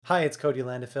Hi, it's Cody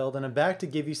Landefeld, and I'm back to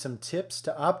give you some tips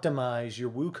to optimize your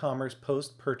WooCommerce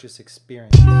post-purchase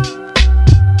experience.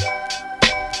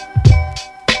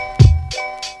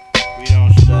 We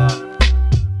don't stop.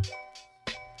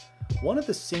 One of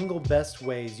the single best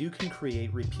ways you can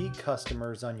create repeat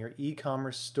customers on your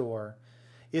e-commerce store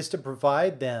is to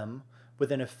provide them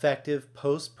with an effective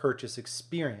post-purchase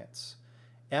experience.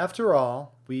 After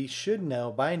all, we should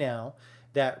know by now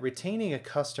that retaining a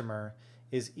customer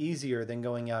is easier than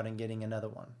going out and getting another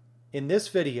one. In this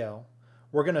video,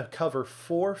 we're going to cover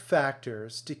 4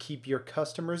 factors to keep your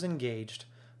customers engaged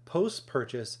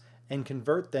post-purchase and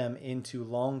convert them into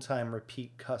long-time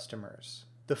repeat customers.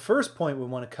 The first point we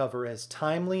want to cover is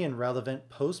timely and relevant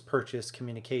post-purchase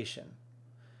communication.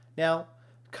 Now,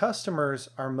 customers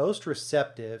are most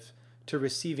receptive to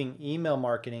receiving email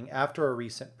marketing after a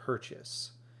recent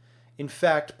purchase. In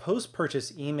fact,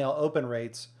 post-purchase email open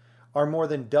rates are more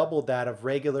than double that of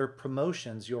regular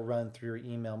promotions you'll run through your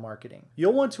email marketing.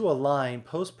 You'll want to align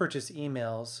post-purchase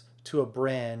emails to a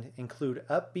brand, include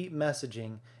upbeat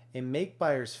messaging, and make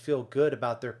buyers feel good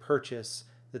about their purchase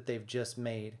that they've just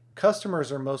made.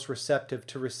 Customers are most receptive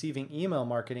to receiving email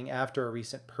marketing after a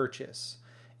recent purchase.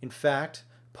 In fact,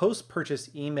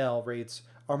 post-purchase email rates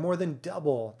are more than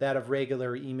double that of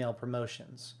regular email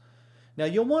promotions. Now,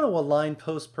 you'll want to align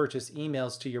post-purchase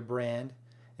emails to your brand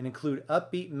and include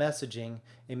upbeat messaging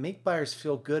and make buyers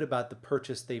feel good about the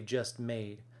purchase they've just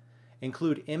made.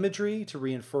 Include imagery to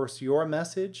reinforce your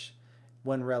message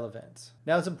when relevant.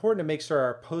 Now, it's important to make sure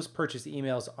our post-purchase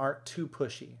emails aren't too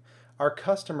pushy. Our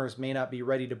customers may not be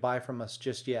ready to buy from us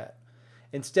just yet.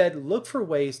 Instead, look for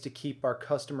ways to keep our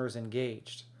customers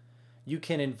engaged. You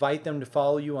can invite them to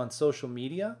follow you on social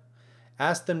media,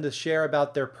 ask them to share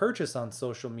about their purchase on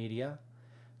social media,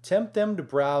 tempt them to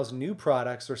browse new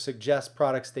products or suggest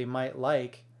products they might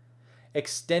like,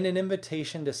 extend an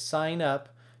invitation to sign up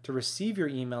to receive your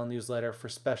email newsletter for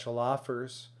special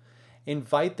offers,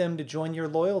 invite them to join your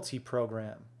loyalty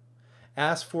program,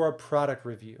 ask for a product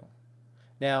review.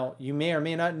 Now, you may or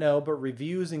may not know, but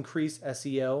reviews increase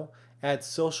SEO, add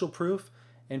social proof,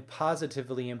 and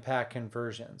positively impact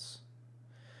conversions.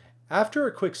 After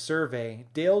a quick survey,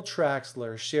 Dale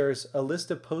Traxler shares a list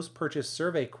of post-purchase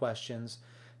survey questions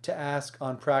to ask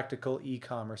on practical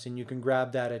e-commerce, and you can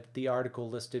grab that at the article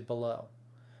listed below.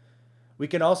 We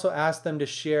can also ask them to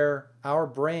share our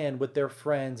brand with their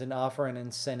friends and offer an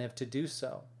incentive to do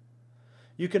so.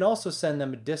 You can also send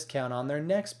them a discount on their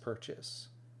next purchase.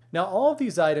 Now, all of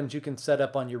these items you can set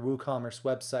up on your WooCommerce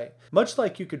website, much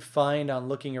like you could find on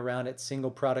looking around at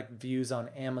single product views on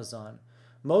Amazon.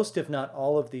 Most, if not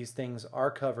all, of these things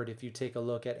are covered if you take a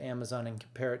look at Amazon and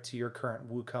compare it to your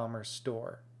current WooCommerce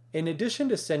store. In addition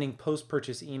to sending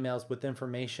post-purchase emails with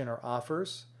information or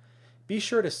offers, be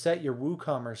sure to set your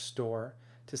WooCommerce store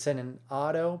to send an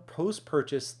auto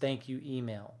post-purchase thank you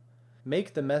email.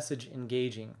 Make the message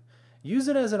engaging. Use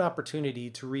it as an opportunity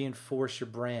to reinforce your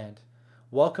brand.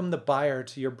 Welcome the buyer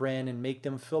to your brand and make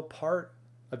them feel part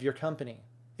of your company.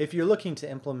 If you're looking to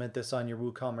implement this on your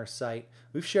WooCommerce site,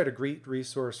 we've shared a great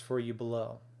resource for you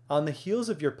below. On the heels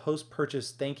of your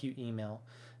post-purchase thank you email,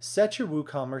 set your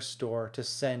WooCommerce store to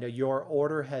send a "Your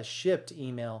order has shipped"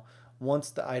 email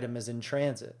once the item is in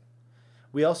transit.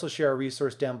 We also share a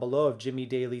resource down below of Jimmy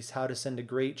Daly's How to Send a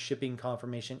Great Shipping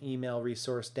Confirmation email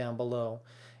resource down below,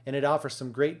 and it offers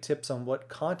some great tips on what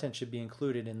content should be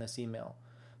included in this email.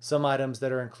 Some items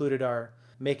that are included are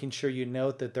making sure you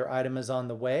note that their item is on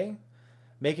the way,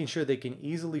 making sure they can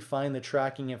easily find the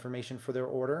tracking information for their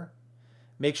order,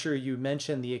 make sure you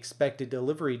mention the expected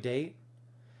delivery date,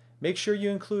 make sure you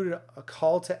include a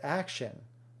call to action,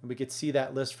 and we could see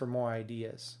that list for more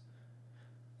ideas.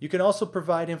 You can also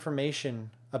provide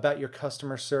information about your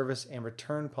customer service and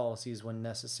return policies when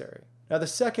necessary. Now, the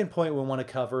second point we want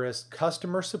to cover is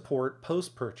customer support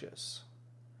post-purchase.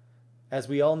 As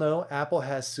we all know, Apple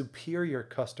has superior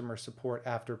customer support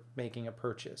after making a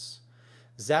purchase.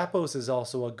 Zappos is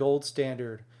also a gold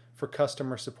standard for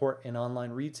customer support in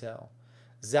online retail.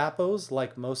 Zappos,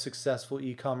 like most successful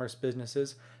e-commerce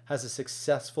businesses, has a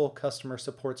successful customer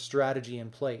support strategy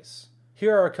in place.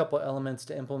 Here are a couple elements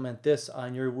to implement this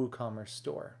on your WooCommerce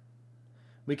store.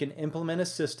 We can implement a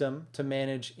system to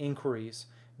manage inquiries.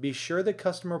 Be sure that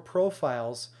customer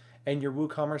profiles and your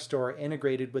WooCommerce store are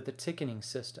integrated with the ticketing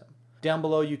system. Down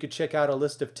below, you could check out a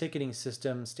list of ticketing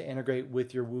systems to integrate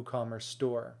with your WooCommerce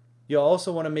store. You'll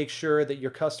also want to make sure that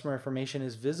your customer information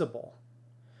is visible.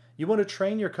 You want to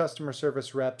train your customer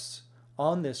service reps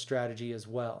on this strategy as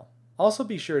well. Also,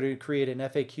 be sure to create an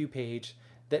FAQ page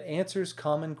that answers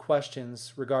common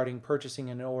questions regarding purchasing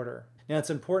an order. Now, it's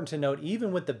important to note,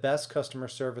 even with the best customer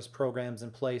service programs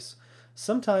in place,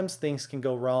 Sometimes things can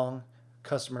go wrong.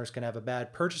 Customers can have a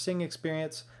bad purchasing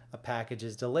experience, a package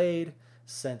is delayed,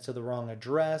 sent to the wrong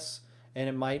address, and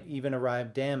it might even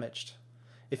arrive damaged.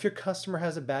 If your customer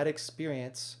has a bad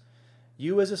experience,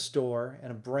 you as a store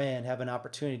and a brand have an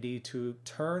opportunity to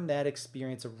turn that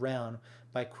experience around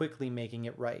by quickly making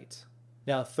it right.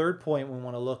 Now, a third point we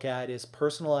want to look at is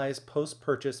personalized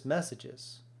post-purchase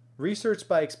messages. Research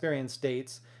by experience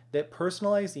states that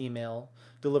personalized email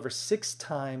delivers 6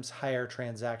 times higher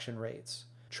transaction rates.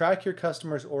 Track your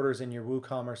customers' orders in your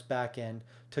WooCommerce backend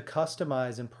to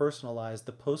customize and personalize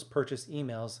the post-purchase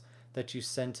emails that you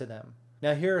send to them.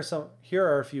 Now, here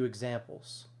are a few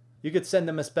examples. You could send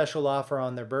them a special offer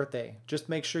on their birthday. Just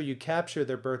make sure you capture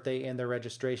their birthday in their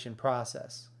registration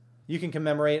process. You can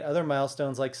commemorate other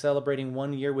milestones like celebrating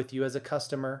 1 year with you as a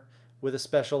customer with a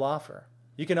special offer.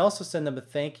 You can also send them a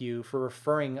thank you for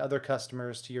referring other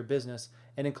customers to your business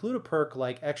and include a perk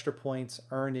like extra points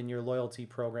earned in your loyalty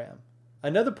program.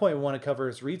 Another point we want to cover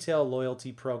is retail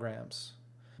loyalty programs.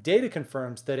 Data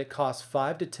confirms that it costs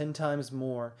 5 to 10 times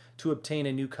more to obtain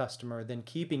a new customer than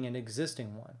keeping an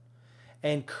existing one.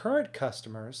 And current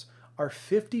customers are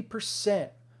 50%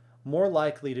 more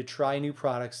likely to try new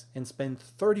products and spend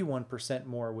 31%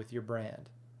 more with your brand.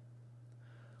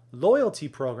 Loyalty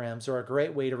programs are a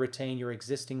great way to retain your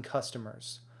existing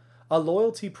customers. A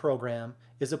loyalty program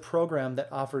is a program that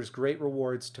offers great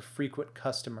rewards to frequent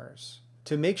customers.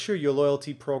 To make sure your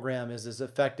loyalty program is as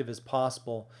effective as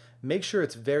possible, make sure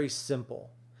it's very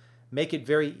simple. Make it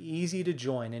very easy to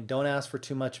join and don't ask for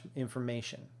too much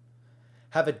information.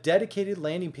 Have a dedicated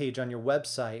landing page on your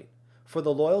website for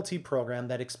the loyalty program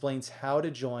that explains how to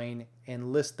join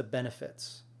and list the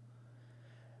benefits.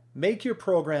 Make your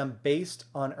program based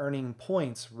on earning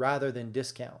points rather than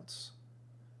discounts.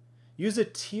 Use a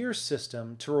tier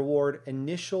system to reward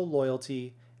initial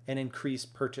loyalty and increase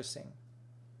purchasing.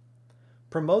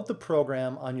 Promote the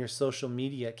program on your social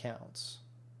media accounts.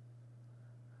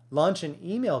 Launch an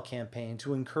email campaign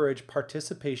to encourage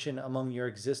participation among your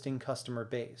existing customer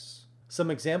base.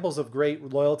 Some examples of great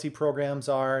loyalty programs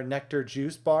are Nectar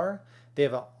Juice Bar. They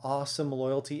have an awesome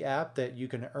loyalty app that you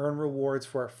can earn rewards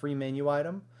for a free menu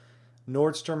item.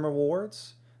 Nordstrom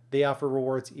Rewards. They offer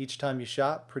rewards each time you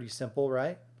shop. Pretty simple,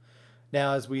 right?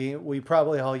 Now, as we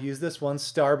probably all use this one,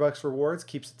 Starbucks Rewards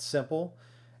keeps it simple.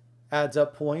 Adds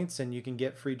up points and you can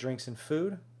get free drinks and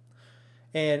food.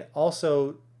 And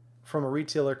also from a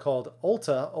retailer called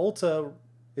Ulta,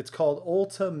 it's called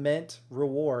Ulta Mint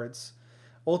Rewards.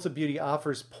 Ulta Beauty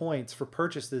offers points for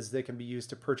purchases that can be used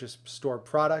to purchase store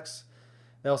products.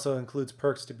 It also includes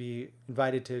perks to be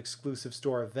invited to exclusive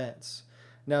store events.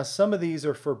 Now, some of these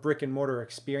are for brick and mortar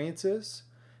experiences,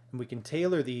 and we can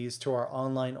tailor these to our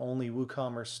online-only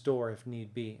WooCommerce store if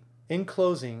need be. In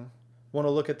closing, I want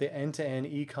to look at the end-to-end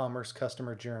e-commerce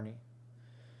customer journey.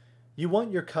 You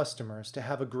want your customers to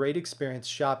have a great experience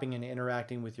shopping and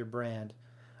interacting with your brand.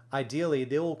 Ideally,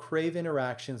 they will crave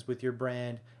interactions with your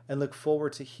brand and look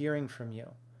forward to hearing from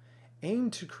you. Aim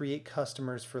to create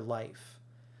customers for life.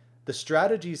 The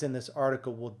strategies in this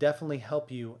article will definitely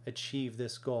help you achieve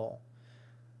this goal.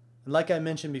 And like I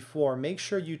mentioned before, make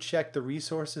sure you check the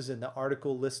resources in the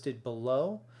article listed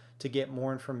below to get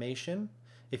more information.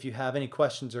 If you have any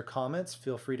questions or comments,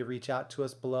 feel free to reach out to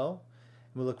us below.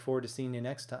 And we look forward to seeing you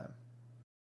next time.